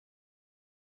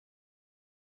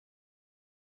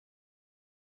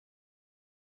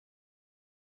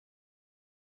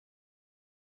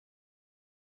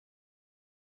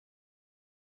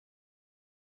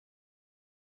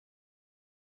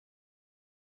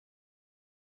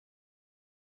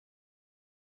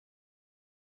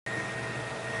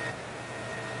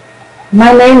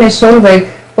My name is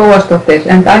Solveig Boasdottir,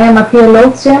 and I am a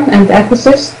theologian and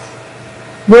ethicist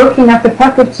working at the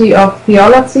Faculty of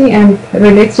Theology and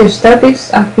Religious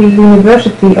Studies at the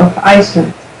University of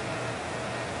Iceland.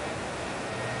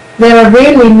 There are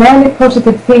really many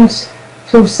positive things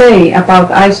to say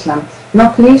about Iceland,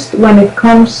 not least when it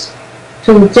comes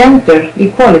to gender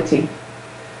equality.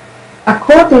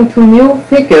 According to new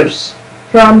figures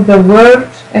from the World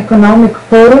Economic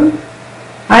Forum,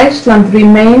 Iceland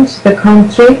remains the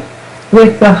country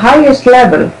with the highest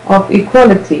level of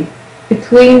equality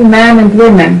between men and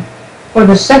women for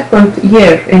the second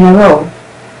year in a row.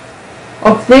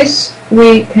 Of this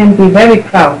we can be very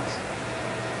proud.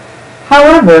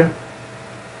 However,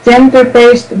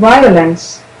 gender-based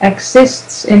violence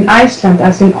exists in Iceland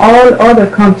as in all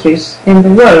other countries in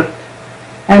the world,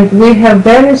 and we have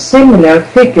very similar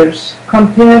figures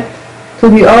compared to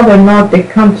the other Nordic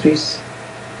countries.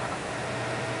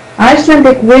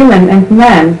 Icelandic women and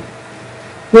men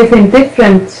within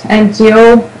different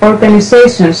NGO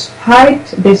organizations fight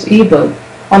this evil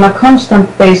on a constant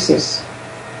basis,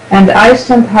 and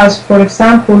Iceland has, for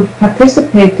example,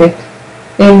 participated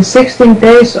in 16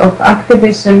 days of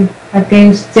activism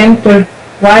against gender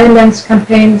violence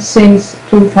campaign since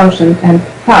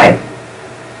 2005.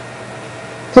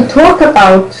 To talk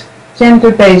about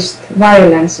gender-based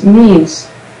violence means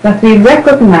that we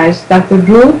recognize that the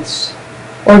roots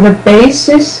or the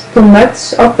basis to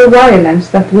much of the violence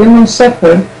that women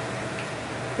suffer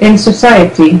in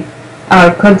society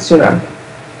are cultural.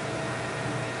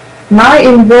 My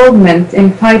involvement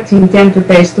in fighting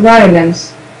gender-based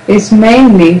violence is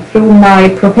mainly through my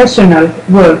professional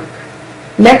work,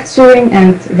 lecturing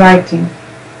and writing.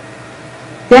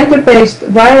 Gender-based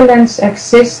violence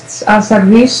exists as a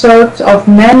result of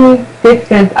many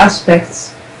different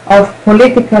aspects of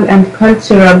political and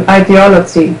cultural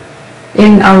ideology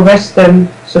in our Western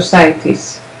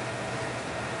societies.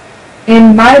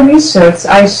 In my research,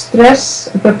 I stress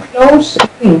the close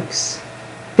links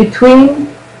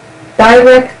between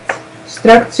direct,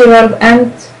 structural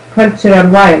and cultural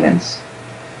violence.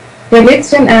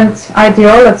 Religion and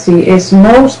ideology is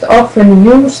most often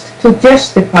used to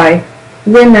justify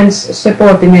women's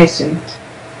subordination.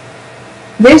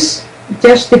 This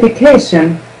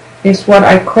justification is what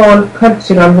I call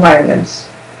cultural violence.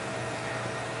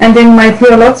 And in my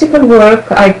theological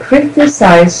work, I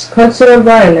criticize cultural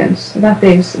violence, that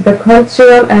is, the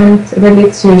cultural and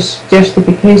religious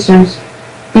justifications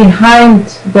behind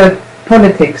the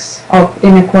politics of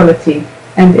inequality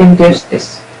and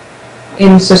injustice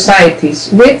in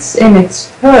societies, which in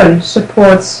its turn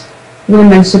supports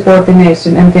women's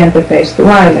subordination and gender-based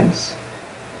violence.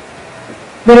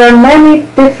 There are many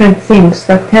different things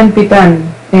that can be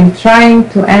done in trying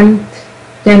to end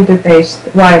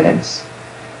gender-based violence.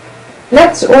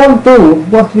 Let's all do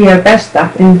what we are best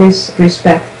at in this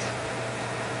respect.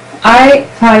 I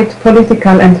fight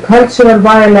political and cultural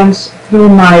violence through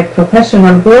my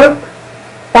professional work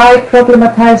by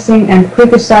problematizing and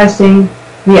criticizing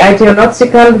the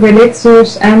ideological,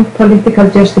 religious and political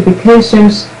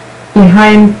justifications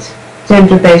behind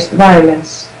gender-based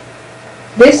violence.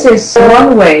 This is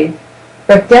one way,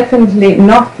 but definitely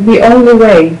not the only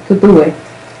way to do it.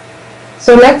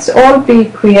 So let's all be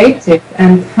creative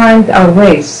and find our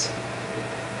ways.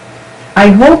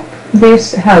 I hope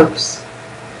this helps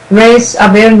raise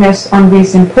awareness on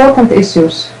these important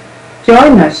issues.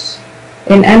 Join us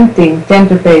in ending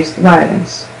gender-based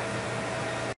violence.